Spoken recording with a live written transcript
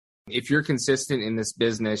If you're consistent in this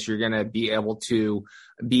business, you're going to be able to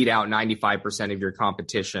beat out 95% of your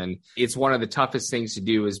competition. It's one of the toughest things to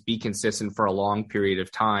do is be consistent for a long period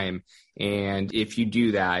of time. And if you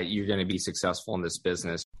do that, you're going to be successful in this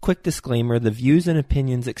business. Quick disclaimer, the views and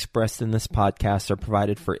opinions expressed in this podcast are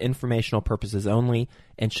provided for informational purposes only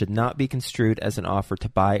and should not be construed as an offer to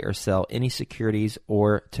buy or sell any securities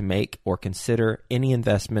or to make or consider any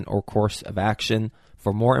investment or course of action.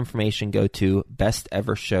 For more information, go to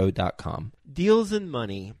bestevershow.com. Deals and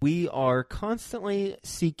money. We are constantly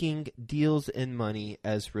seeking deals and money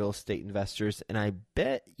as real estate investors, and I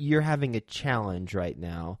bet you're having a challenge right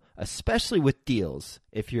now, especially with deals,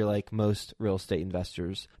 if you're like most real estate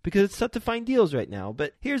investors, because it's tough to find deals right now.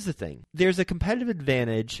 But here's the thing. There's a competitive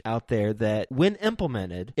advantage out there that when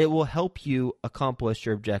implemented, it will help you accomplish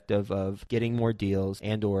your objective of getting more deals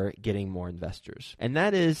and or getting more investors. And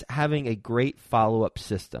that is having a great follow-up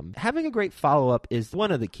system. Having a great follow-up is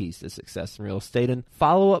one of the keys to success in real estate, and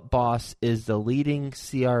Follow Up Boss is the leading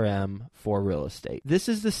CRM for real estate. This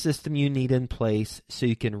is the system you need in place so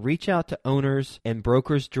you can reach out to owners and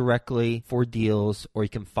brokers directly for deals, or you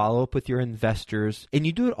can follow up with your investors, and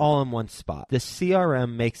you do it all in one spot. The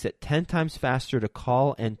CRM makes it 10 times faster to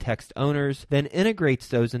call and text owners, then integrates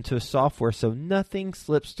those into a software so nothing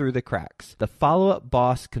slips through the cracks. The Follow Up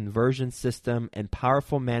Boss conversion system and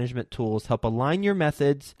powerful management tools help align your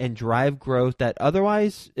methods and drive growth that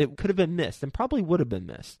otherwise it could have been missed and probably would have been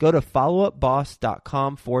missed. Go to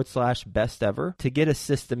followupboss.com/bestever to get a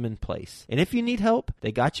system in place. And if you need help,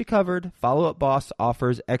 they got you covered. Follow Up Boss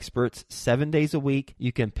offers experts 7 days a week.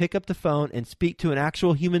 You can pick up the phone and speak to an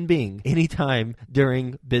actual human being anytime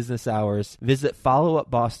during business hours. Visit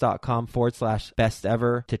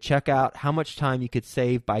followupboss.com/bestever to check out how much time you could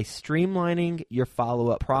save by streamlining your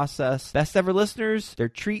follow-up process. Best Ever listeners, they're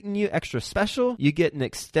treating you extra special. You get an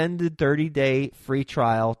extended 30-day free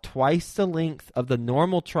trial, twice the length of the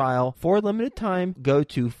normal trial for a limited time. Go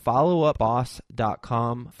to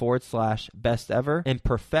followupboss.com/bestever and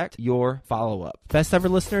perfect your follow-up. Best Ever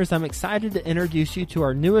listeners, I'm excited to introduce you to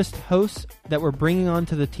our newest host that we're bringing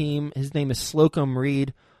onto the team. His name is Slocum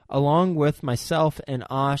Reed. Along with myself and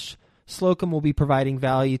Ash, Slocum will be providing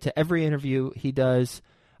value to every interview he does.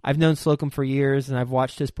 I've known Slocum for years, and I've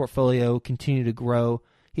watched his portfolio continue to grow.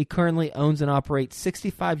 He currently owns and operates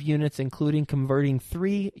 65 units, including converting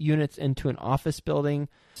 3 units into an office building.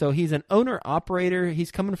 So he's an owner-operator.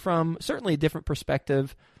 He's coming from certainly a different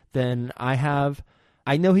perspective than I have.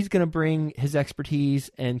 I know he's going to bring his expertise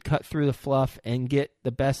and cut through the fluff and get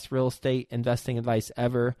the best real estate investing advice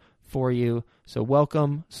ever for you. So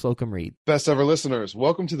welcome, Slocum Reed. Best Ever listeners,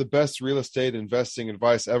 welcome to the Best Real Estate Investing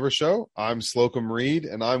Advice Ever show. I'm Slocum Reed,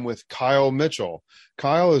 and I'm with Kyle Mitchell.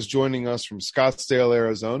 Kyle is joining us from Scottsdale,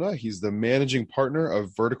 Arizona. He's the managing partner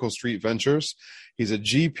of Vertical Street Ventures. He's a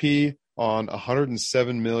GP on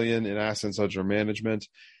 $107 million in assets under management.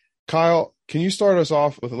 Kyle, can you start us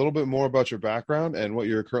off with a little bit more about your background and what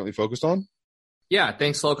you're currently focused on? Yeah,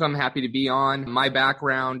 thanks, Slocum. Happy to be on. My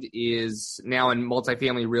background is now in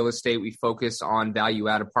multifamily real estate. We focus on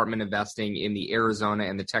value-add apartment investing in the Arizona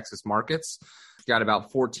and the Texas markets. We've got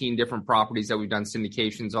about 14 different properties that we've done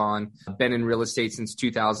syndications on. I've been in real estate since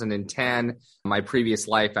 2010. My previous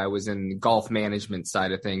life, I was in golf management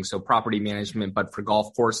side of things, so property management, but for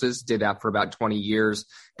golf courses. Did that for about 20 years,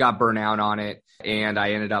 got burnt out on it, and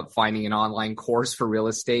I ended up finding an online course for real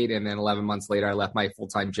estate, and then 11 months later, I left my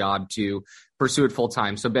full-time job to pursue it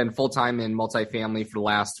full-time. So been full-time in multifamily for the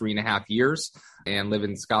last 3.5 years and live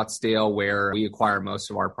in Scottsdale, where we acquire most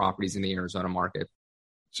of our properties in the Arizona market.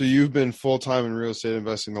 So you've been full-time in real estate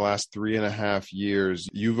investing the last 3.5 years.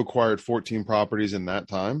 You've acquired 14 properties in that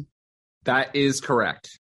time? That is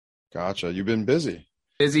correct. Gotcha. You've been busy.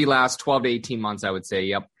 Busy last 12 to 18 months, I would say.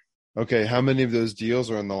 Yep. Okay. How many of those deals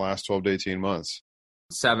are in the last 12 to 18 months?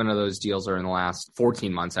 7 of those deals are in the last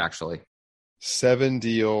 14 months, actually. 7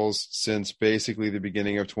 deals since basically the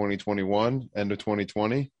beginning of 2021, end of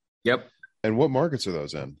 2020? Yep. And what markets are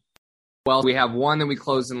those in? Well, we have one that we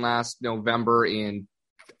closed in last November in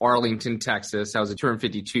Arlington, Texas. That was a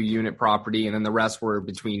 252 unit property. And then the rest were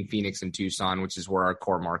between Phoenix and Tucson, which is where our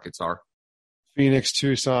core markets are. Phoenix,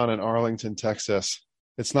 Tucson, and Arlington, Texas.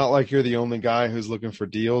 It's not like you're the only guy who's looking for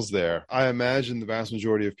deals there. I imagine the vast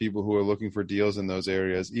majority of people who are looking for deals in those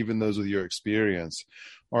areas, even those with your experience,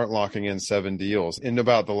 aren't locking in 7 deals in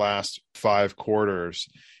about the last 5 quarters.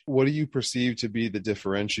 What do you perceive to be the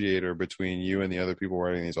differentiator between you and the other people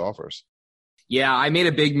writing these offers? Yeah, I made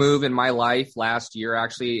a big move in my life last year.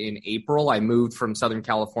 Actually, in April, I moved from Southern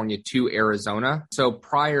California to Arizona. So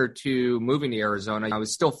prior to moving to Arizona, I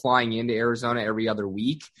was still flying into Arizona every other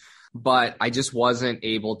week. but I just wasn't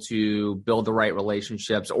able to build the right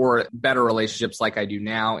relationships or better relationships like I do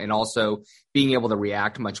now, and also being able to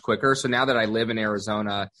react much quicker. So now that I live in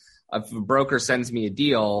Arizona, if a broker sends me a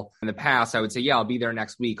deal, in the past, I would say, yeah, I'll be there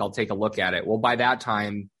next week. I'll take a look at it. Well, by that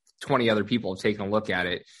time, 20 other people have taken a look at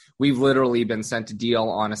it. We've literally been sent a deal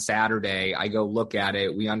on a Saturday. I go look at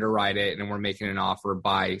it, we underwrite it, and we're making an offer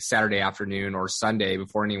by Saturday afternoon or Sunday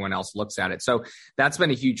before anyone else looks at it. So that's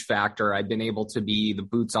been a huge factor. I've been able to be the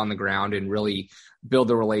boots on the ground and really build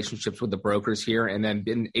the relationships with the brokers here, and then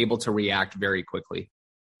been able to react very quickly.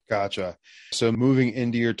 Gotcha. So moving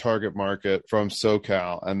into your target market from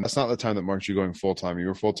SoCal, and that's not the time that marked you going full-time. You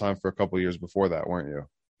were full-time for a couple of years before that, weren't you?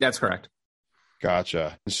 That's correct.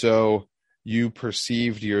 Gotcha. So you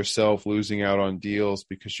perceived yourself losing out on deals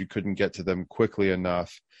because you couldn't get to them quickly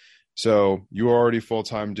enough. So you were already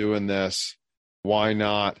full-time doing this. Why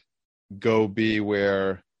not go be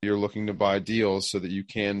where you're looking to buy deals so that you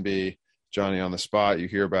can be Johnny on the spot? You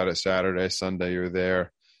hear about it Saturday, Sunday, you're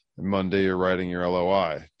there. And Monday, you're writing your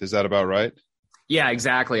LOI. Is that about right? Yeah,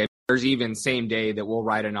 exactly. There's even same day that we'll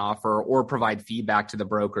write an offer or provide feedback to the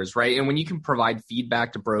brokers, right? And when you can provide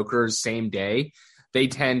feedback to brokers same day, they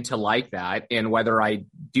tend to like that. And whether I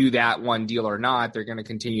do that one deal or not, they're going to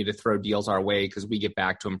continue to throw deals our way because we get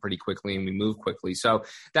back to them pretty quickly and we move quickly. So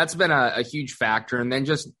that's been a huge factor. And then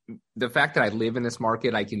just the fact that I live in this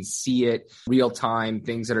market, I can see it real time,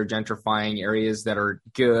 things that are gentrifying, areas that are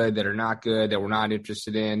good, that are not good, that we're not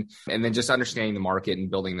interested in. And then just understanding the market and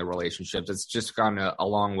building the relationships. It's just gone a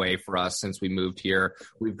long way for us since we moved here.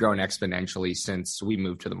 We've grown exponentially since we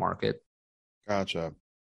moved to the market. Gotcha.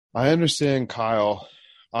 I understand, Kyle.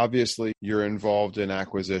 Obviously, you're involved in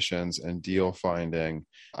acquisitions and deal finding.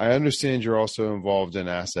 I understand you're also involved in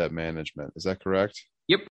asset management. Is that correct?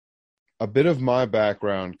 Yep. A bit of my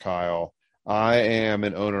background, Kyle. I am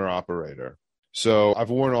an owner-operator. So I've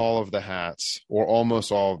worn all of the hats, or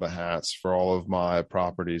almost all of the hats, for all of my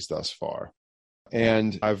properties thus far.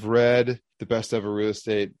 And I've read the Best Ever Real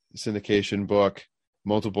Estate syndication book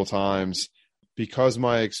multiple times. Because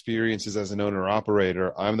my experiences as an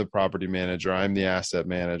owner-operator, I'm the property manager, I'm the asset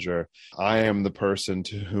manager, I am the person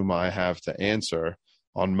to whom I have to answer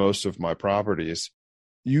on most of my properties.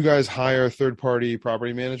 You guys hire third-party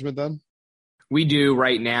property management then? We do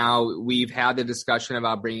right now. We've had the discussion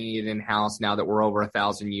about bringing it in-house now that we're over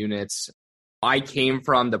 1,000 units. I came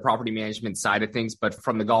from the property management side of things, but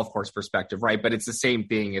from the golf course perspective, right? But it's the same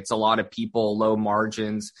thing. It's a lot of people, low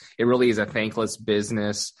margins. It really is a thankless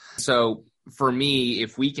business. So for me,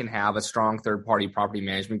 if we can have a strong third-party property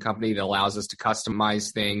management company that allows us to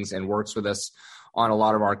customize things and works with us on a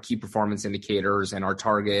lot of our key performance indicators and our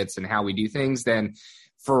targets and how we do things, then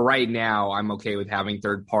for right now, I'm okay with having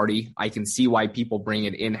third-party. I can see why people bring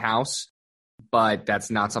it in-house, but that's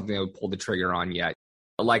not something I would pull the trigger on yet.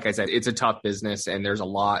 Like I said, it's a tough business and there's a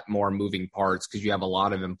lot more moving parts because you have a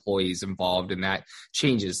lot of employees involved and that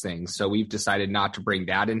changes things. So we've decided not to bring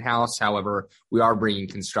that in-house. However, we are bringing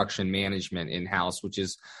construction management in-house, which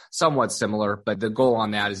is somewhat similar, but the goal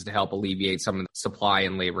on that is to help alleviate some of the supply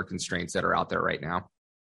and labor constraints that are out there right now.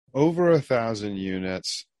 Over 1,000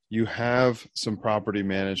 units, you have some property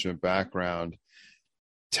management background.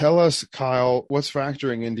 Tell us, Kyle, what's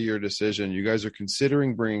factoring into your decision? You guys are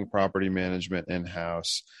considering bringing property management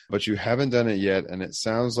in-house, but you haven't done it yet, and it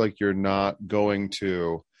sounds like you're not going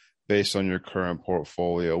to based on your current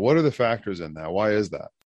portfolio. What are the factors in that? Why is that?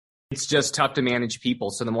 It's just tough to manage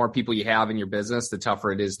people. So the more people you have in your business, the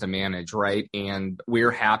tougher it is to manage, right? And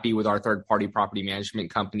we're happy with our third-party property management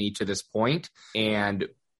company to this point, and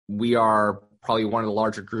we are probably one of the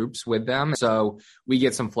larger groups with them. So we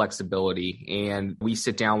get some flexibility and we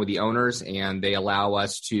sit down with the owners and they allow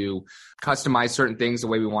us to customize certain things the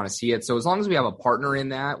way we want to see it. So as long as we have a partner in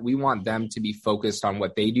that, we want them to be focused on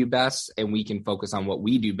what they do best and we can focus on what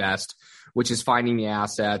we do best, which is finding the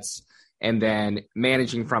assets and then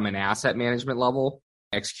managing from an asset management level,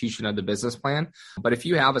 execution of the business plan. But if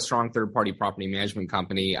you have a strong third-party property management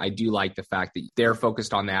company, I do like the fact that they're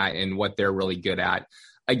focused on that and what they're really good at.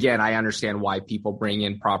 Again, I understand why people bring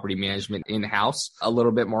in property management in-house, a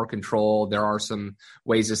little bit more control. There are some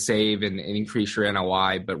ways to save and increase your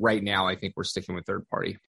NOI, but right now I think we're sticking with third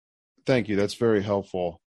party. Thank you. That's very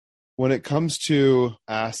helpful. When it comes to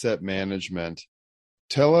asset management,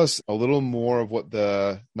 tell us a little more of what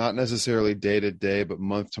the, not necessarily day-to-day, but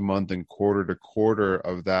month-to-month and quarter-to-quarter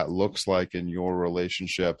of that looks like in your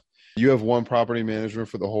relationship. You have one property manager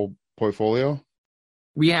for the whole portfolio?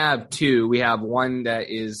 We have two. We have one that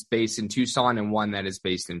is based in Tucson and one that is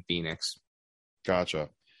based in Phoenix. Gotcha.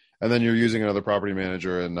 And then you're using another property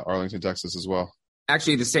manager in Arlington, Texas as well?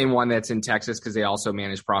 Actually, the same one that's in Texas, because they also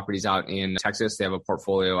manage properties out in Texas. They have a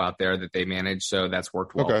portfolio out there that they manage, so that's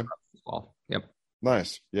worked well for us as well. Yep.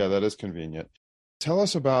 Nice. Yeah, that is convenient. Tell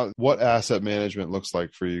us about what asset management looks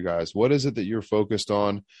like for you guys. What is it that you're focused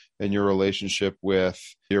on in your relationship with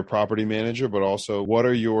your property manager, but also what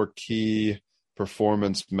are your key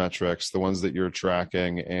performance metrics, the ones that you're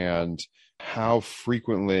tracking, and how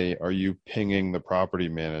frequently are you pinging the property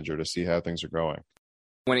manager to see how things are going?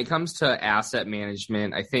 When it comes to asset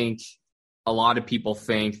management, I think a lot of people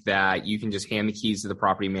think that you can just hand the keys to the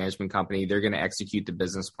property management company. They're going to execute the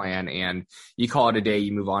business plan and you call it a day,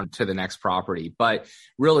 you move on to the next property. But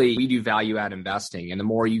really, we do value add investing. And the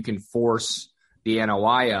more you can force the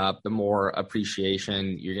NOI up, the more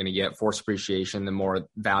appreciation you're going to get, force appreciation, the more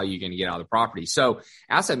value you're going to get out of the property. So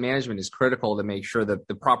asset management is critical to make sure that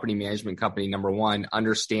the property management company, number one,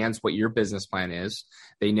 understands what your business plan is.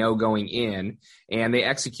 They know going in and they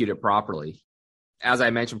execute it properly. As I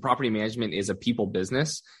mentioned, property management is a people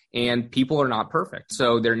business and people are not perfect.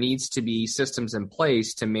 So there needs to be systems in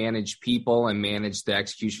place to manage people and manage the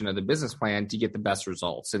execution of the business plan to get the best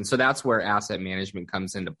results. And so that's where asset management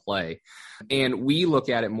comes into play. And we look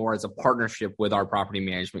at it more as a partnership with our property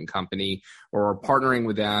management company, or partnering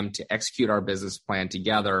with them to execute our business plan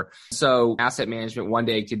together. So asset management one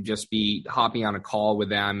day could just be hopping on a call with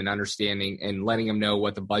them and understanding and letting them know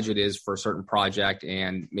what the budget is for a certain project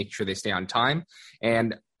and making sure they stay on time.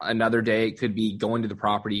 And another day, it could be going to the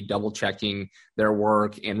property, double checking their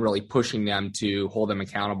work and really pushing them to hold them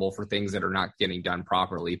accountable for things that are not getting done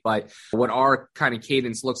properly. But what our kind of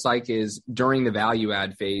cadence looks like is during the value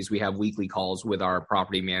add phase, we have weekly calls with our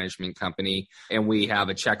property management company, and we have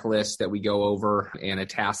a checklist that we go over and a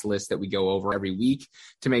task list that we go over every week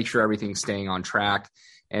to make sure everything's staying on track.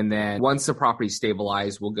 And then once the property is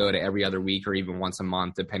stabilized, we'll go to every other week or even once a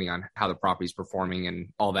month, depending on how the property is performing and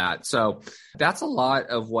all that. So that's a lot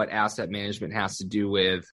of what asset management has to do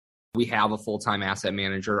with. We have a full-time asset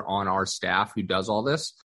manager on our staff who does all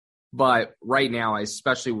this. But right now,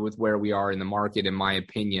 especially with where we are in the market, in my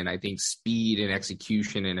opinion, I think speed and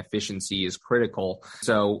execution and efficiency is critical.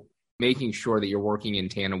 So making sure that you're working in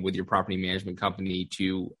tandem with your property management company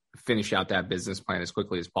to finish out that business plan as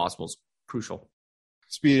quickly as possible is crucial.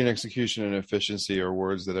 Speed and execution and efficiency are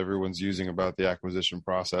words that everyone's using about the acquisition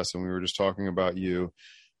process. And we were just talking about you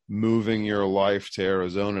moving your life to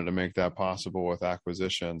Arizona to make that possible with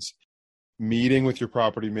acquisitions. Meeting with your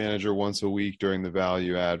property manager once a week during the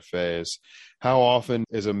value add phase. How often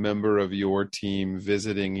is a member of your team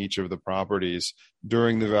visiting each of the properties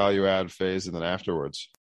during the value add phase and then afterwards?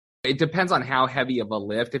 It depends on how heavy of a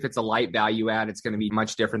lift. If it's a light value add, it's going to be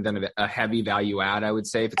much different than a heavy value add, I would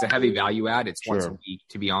say. If it's a heavy value add, it's once a week,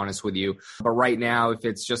 to be honest with you. But right now, if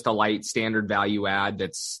it's just a light standard value add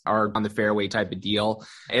that's our on the fairway type of deal,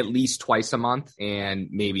 at least twice a month and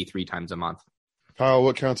maybe 3 times a month. Kyle,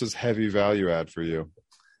 what counts as heavy value add for you?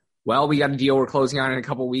 Well, we got a deal we're closing on in a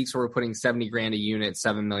couple of weeks where we're putting $70,000 a unit,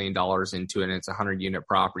 $7 million into it, and it's a 100-unit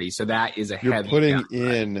property. So that is a heavy. You're putting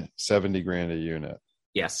in $70,000 a unit.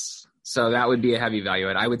 Yes. So that would be a heavy value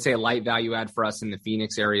add. I would say a light value add for us in the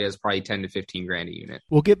Phoenix area is probably $10,000 to $15,000 a unit.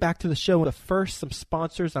 We'll get back to the show, but first, some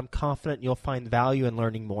sponsors I'm confident you'll find value in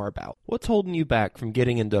learning more about. What's holding you back from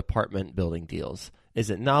getting into apartment building deals? Is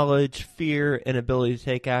it knowledge, fear, inability to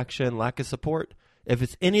take action, lack of support? If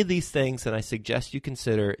it's any of these things, then I suggest you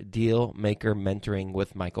consider Deal Maker Mentoring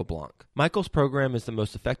with Michael Blanc. Michael's program is the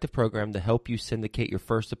most effective program to help you syndicate your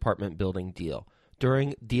first apartment building deal.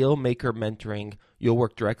 During Deal Maker Mentoring, you'll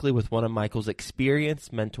work directly with one of Michael's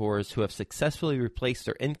experienced mentors who have successfully replaced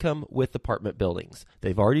their income with apartment buildings.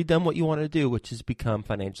 They've already done what you want to do, which is become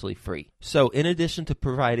financially free. So in addition to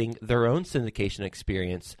providing their own syndication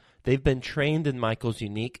experience, they've been trained in Michael's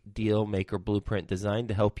unique Deal Maker Blueprint designed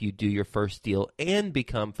to help you do your first deal and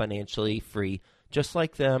become financially free just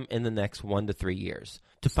like them in the next 1 to 3 years.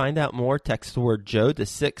 To find out more, text the word Joe to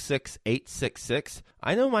 66866.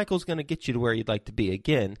 I know Michael's going to get you to where you'd like to be.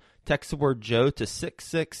 Again, text the word Joe to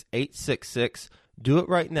 66866. Do it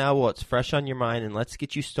right now while it's fresh on your mind, and let's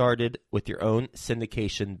get you started with your own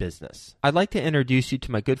syndication business. I'd like to introduce you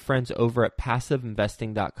to my good friends over at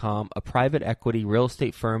PassiveInvesting.com, a private equity real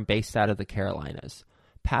estate firm based out of the Carolinas.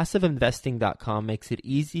 PassiveInvesting.com makes it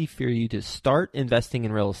easy for you to start investing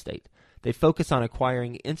in real estate. They focus on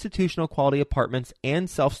acquiring institutional quality apartments and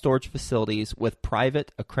self-storage facilities with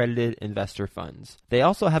private accredited investor funds. They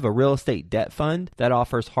also have a real estate debt fund that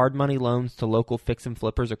offers hard money loans to local fix and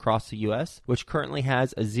flippers across the U.S., which currently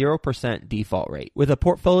has a 0% default rate. With a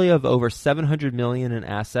portfolio of over $700 million in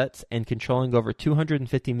assets and controlling over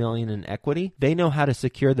 $250 million in equity, they know how to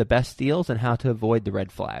secure the best deals and how to avoid the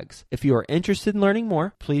red flags. If you are interested in learning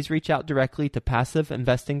more, please reach out directly to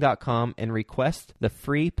PassiveInvesting.com and request the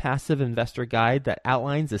free Passive Investor Guide that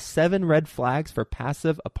outlines the 7 red flags for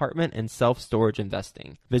passive apartment and self-storage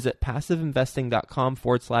investing. Visit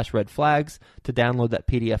PassiveInvesting.com/red flags to download that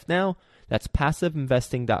PDF now. That's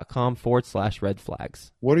PassiveInvesting.com/red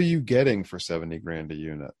flags. What are you getting for $70,000 a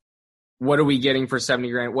unit? What are we getting for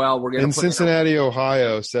 $70,000? Well, we're going to in Cincinnati,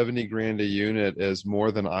 Ohio, $70,000 a unit is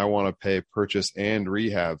more than I want to pay purchase and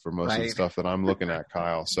rehab for most of the stuff that I'm looking at,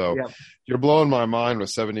 Kyle. So You're blowing my mind with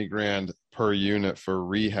 $70,000 per unit for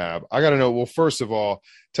rehab. I got to know, well, first of all,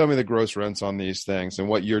 tell me the gross rents on these things and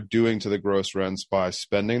what you're doing to the gross rents by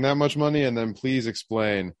spending that much money. And then please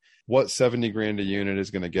explain what $70,000 a unit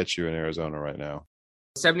is going to get you in Arizona right now.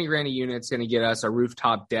 $70,000 a unit is going to get us a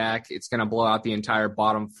rooftop deck. It's going to blow out the entire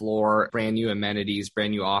bottom floor, brand new amenities,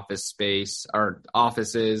 brand new office space, or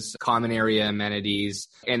offices, common area amenities,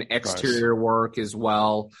 and exterior work as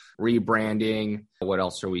well, rebranding. What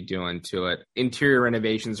else are we doing to it? Interior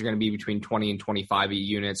renovations are going to be between 20 and 25 a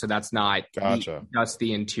unit. So that's not just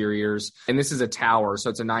the interiors. And this is a tower. So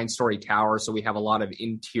it's a 9-story tower. So we have a lot of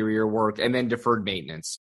interior work and then deferred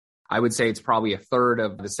maintenance. I would say it's probably a third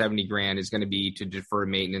of the $70,000 is going to be to defer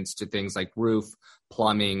maintenance to things like roof,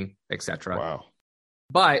 plumbing, etc. Wow.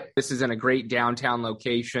 But this is in a great downtown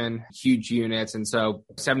location, huge units. And so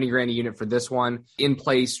 $70,000 a unit for this one. In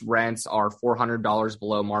place rents are $400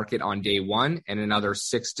 below market on day one and another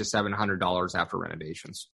 $600 to $700 after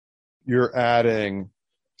renovations. You're adding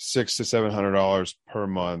 $600 to $700 per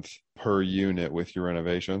month per unit with your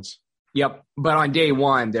renovations? Yep. But on day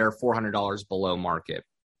one, they're $400 below market.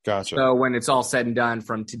 Gotcha. So when it's all said and done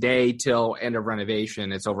from today till end of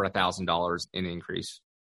renovation, it's over $1,000 in increase.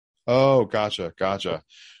 Oh, gotcha.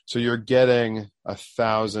 So you're getting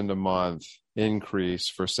 $1,000 a month increase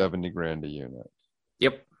for $70,000 a unit.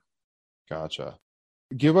 Yep. Gotcha.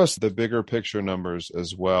 Give us the bigger picture numbers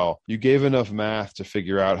as well. You gave enough math to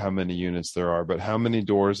figure out how many units there are, but how many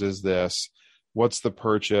doors is this? What's the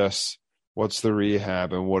purchase? What's the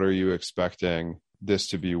rehab? And what are you expecting this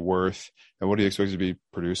to be worth? And what do you expect to be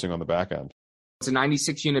producing on the back end? It's a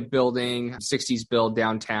 96-unit building, 60s build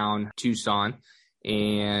downtown Tucson.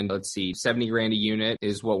 And let's see, $70,000 a unit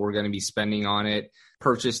is what we're going to be spending on it.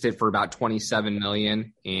 Purchased it for about $27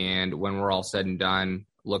 million. And when we're all said and done,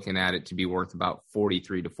 looking at it to be worth about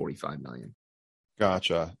 $43 to $45 million.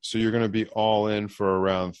 Gotcha. So you're going to be all in for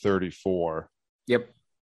around 34. Yep.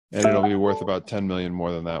 And it'll be worth about $10 million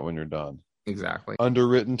more than that when you're done. Exactly.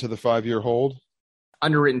 Underwritten to the 5-year hold?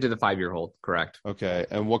 Underwritten to the 5-year hold, correct. Okay.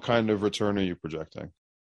 And what kind of return are you projecting?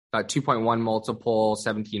 About 2.1 multiple,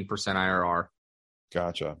 17% IRR.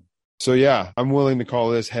 Gotcha. So yeah, I'm willing to call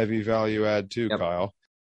this heavy value add too, yep. Kyle.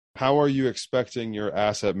 How are you expecting your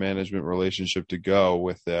asset management relationship to go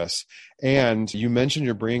with this? And you mentioned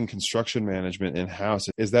you're bringing construction management in-house.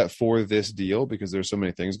 Is that for this deal because there's so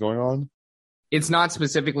many things going on? It's not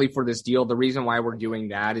specifically for this deal. The reason why we're doing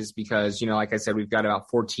that is because, like I said, we've got about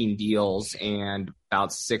 14 deals and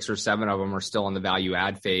about 6 or 7 of them are still in the value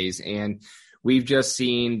add phase. And we've just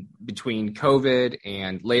seen between COVID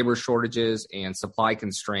and labor shortages and supply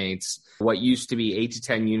constraints, what used to be 8 to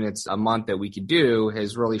 10 units a month that we could do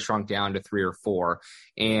has really shrunk down to 3 or 4.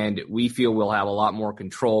 And we feel we'll have a lot more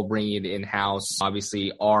control bringing it in-house.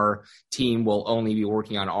 Obviously, our team will only be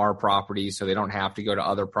working on our properties, so they don't have to go to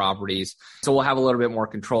other properties. So we'll have a little bit more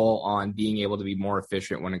control on being able to be more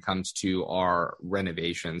efficient when it comes to our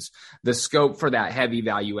renovations. The scope for that heavy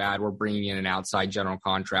value add, we're bringing in an outside general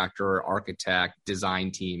contractor, architect,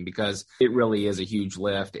 design team, because it really is a huge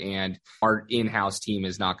lift. And our in-house team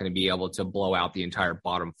is not going to be able to blow out the entire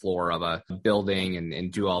bottom floor of a building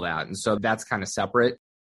and do all that. And so that's kind of separate.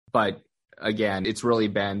 But again, it's really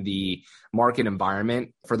been the market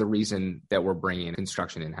environment for the reason that we're bringing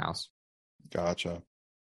construction in-house. Gotcha.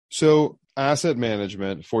 So asset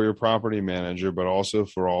management for your property manager, but also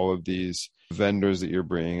for all of these vendors that you're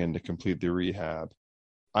bringing in to complete the rehab.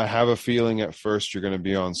 I have a feeling at first you're going to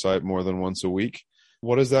be on site more than once a week.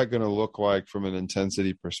 What is that going to look like from an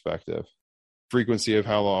intensity perspective? Frequency of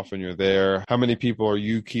how often you're there? How many people are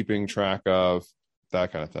you keeping track of?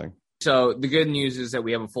 That kind of thing. So the good news is that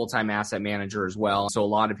we have a full-time asset manager as well. So a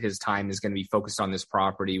lot of his time is going to be focused on this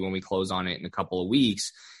property when we close on it in a couple of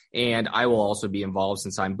weeks. And I will also be involved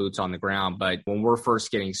since I'm boots on the ground. But when we're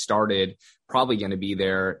first getting started, probably going to be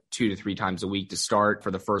there 2 to 3 times a week to start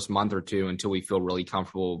for the first month or two until we feel really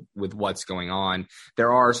comfortable with what's going on.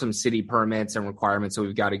 There are some city permits and requirements that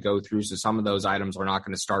we've got to go through. So some of those items are not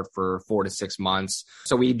going to start for 4 to 6 months.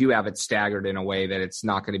 So we do have it staggered in a way that it's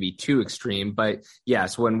not going to be too extreme. But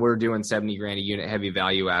yes, when we're doing $70,000 a unit heavy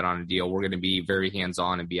value add on a deal, we're going to be very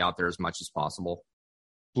hands-on and be out there as much as possible.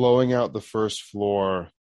 Blowing out the first floor,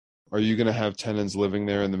 are you going to have tenants living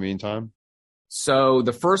there in the meantime? So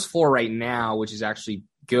the first floor right now, which is actually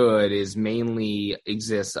good, is mainly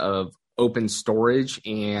exists of open storage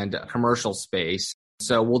and commercial space.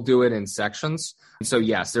 So we'll do it in sections. So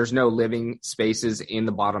yes, there's no living spaces in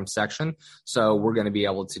the bottom section. So we're going to be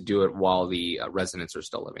able to do it while the residents are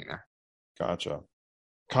still living there. Gotcha.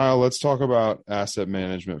 Kyle, let's talk about asset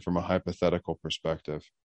management from a hypothetical perspective.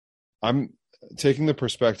 I'm taking the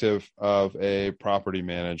perspective of a property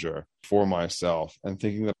manager for myself and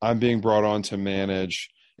thinking that I'm being brought on to manage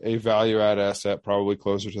a value add asset, probably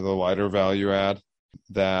closer to the lighter value add,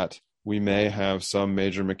 that we may have some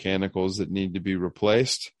major mechanicals that need to be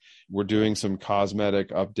replaced. We're doing some cosmetic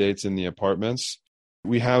updates in the apartments.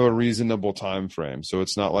 We have a reasonable time frame, so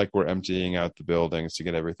it's not like we're emptying out the buildings to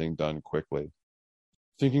get everything done quickly.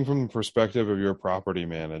 Thinking from the perspective of your property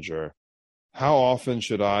manager, how often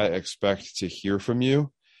should I expect to hear from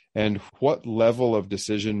you? And what level of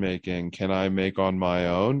decision-making can I make on my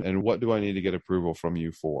own? And what do I need to get approval from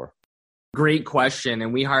you for? Great question.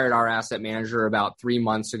 And we hired our asset manager about 3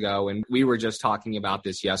 months ago. And we were just talking about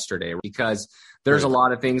this yesterday because there's a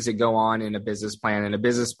lot of things that go on in a business plan, and a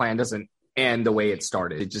business plan doesn't end the way it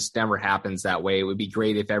started. It just never happens that way. It would be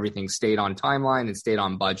great if everything stayed on timeline and stayed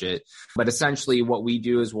on budget. But essentially what we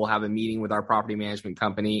do is we'll have a meeting with our property management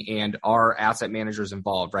company and our asset managers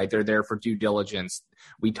involved, right? They're there for due diligence.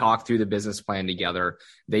 We talk through the business plan together.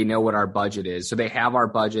 They know what our budget is. So they have our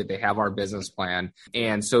budget, they have our business plan,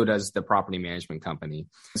 and so does the property management company.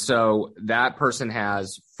 So that person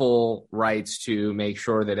has full rights to make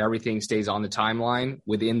sure that everything stays on the timeline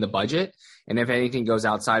within the budget. And if anything goes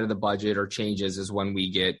outside of the budget or changes is when we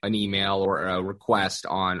get an email or a request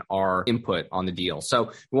on our input on the deal.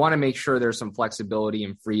 So we want to make sure there's some flexibility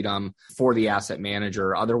and freedom for the asset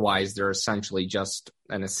manager. Otherwise, they're essentially just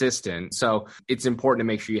an assistant. So it's important to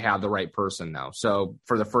make sure you have the right person though. So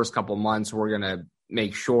for the first couple of months, we're going to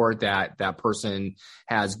make sure that that person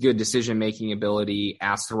has good decision-making ability,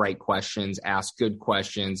 asks the right questions, asks good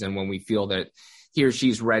questions. And when we feel that he or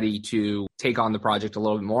she's ready to take on the project a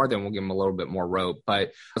little bit more, then we'll give them a little bit more rope.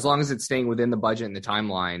 But as long as it's staying within the budget and the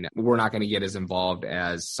timeline, we're not going to get as involved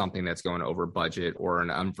as something that's going over budget or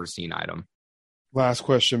an unforeseen item. Last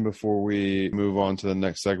question before we move on to the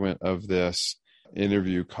next segment of this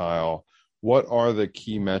interview, Kyle. What are the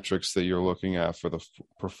key metrics that you're looking at for the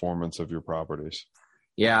performance of your properties?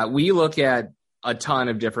 Yeah, we look at a ton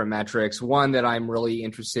of different metrics. One that I'm really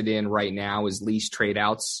interested in right now is lease trade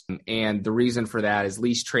outs. And the reason for that is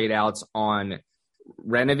lease trade outs on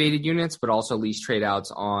renovated units, but also lease trade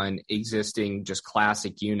outs on existing just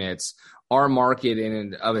classic units. Our market in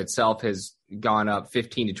and of itself has gone up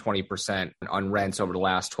 15 to 20% on rents over the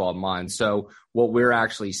last 12 months. So what we're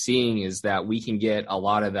actually seeing is that we can get a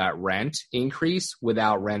lot of that rent increase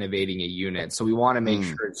without renovating a unit. So we want to make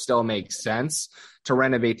sure it still makes sense to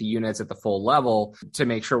renovate the units at the full level to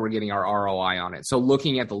make sure we're getting our ROI on it. So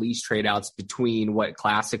looking at the lease trade outs between what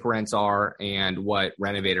classic rents are and what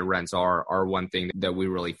renovated rents are one thing that we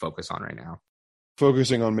really focus on right now.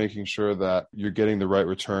 Focusing on making sure that you're getting the right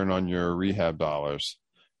return on your rehab dollars,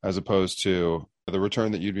 as opposed to the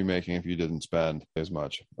return that you'd be making if you didn't spend as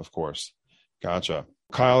much, of course. Gotcha.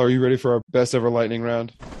 Kyle, are you ready for our best ever lightning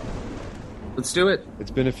round? Let's do it.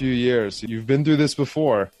 It's been a few years. You've been through this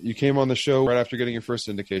before. You came on the show right after getting your first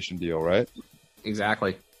syndication deal, right?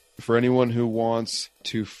 Exactly. For anyone who wants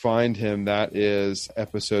to find him, that is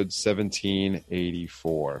episode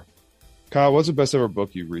 1784. Kyle, what's the best ever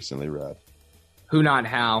book you recently read? Who Not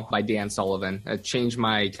How by Dan Sullivan. It changed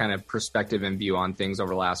my kind of perspective and view on things over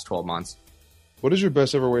the last 12 months. What is your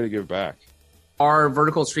best ever way to give back? Our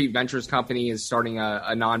Vertical Street Ventures company is starting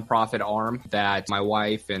a nonprofit arm that my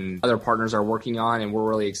wife and other partners are working on, and we're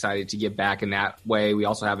really excited to give back in that way. We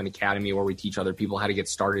also have an academy where we teach other people how to get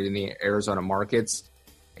started in the Arizona markets.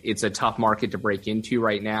 It's a tough market to break into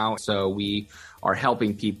right now, so we are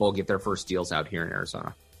helping people get their first deals out here in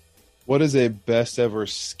Arizona. What is a best ever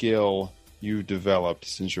skill you developed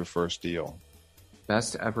since your first deal?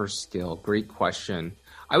 Best ever skill. Great question.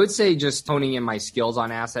 I would say just honing in my skills on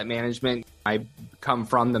asset management. I come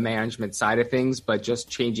from the management side of things, but just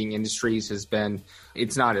changing industries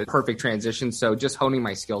it's not a perfect transition. So just honing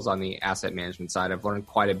my skills on the asset management side, I've learned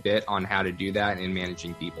quite a bit on how to do that in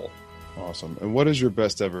managing people. Awesome. And what is your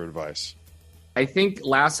best ever advice? I think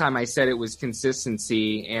last time I said it was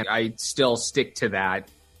consistency, and I still stick to that.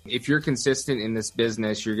 If you're consistent in this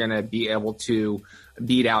business, you're going to be able to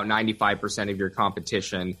beat out 95% of your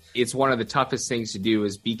competition. It's one of the toughest things to do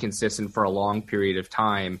is be consistent for a long period of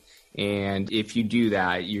time. And if you do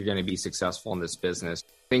that, you're going to be successful in this business.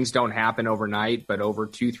 Things don't happen overnight, but over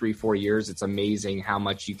 2, 3, 4 years, it's amazing how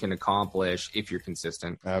much you can accomplish if you're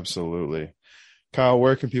consistent. Absolutely. Kyle,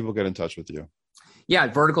 where can people get in touch with you? Yeah,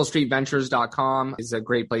 verticalstreetventures.com is a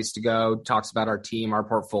great place to go. Talks about our team, our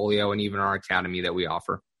portfolio, and even our academy that we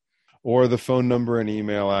offer. Or the phone number and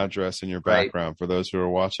email address in your background for those who are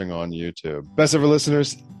watching on YouTube. Best ever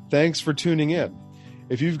listeners, thanks for tuning in.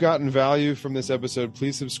 If you've gotten value from this episode,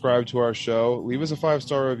 please subscribe to our show, leave us a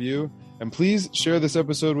 5-star review, and please share this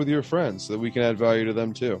episode with your friends so that we can add value to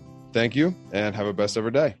them too. Thank you, and have a best ever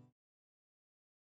day.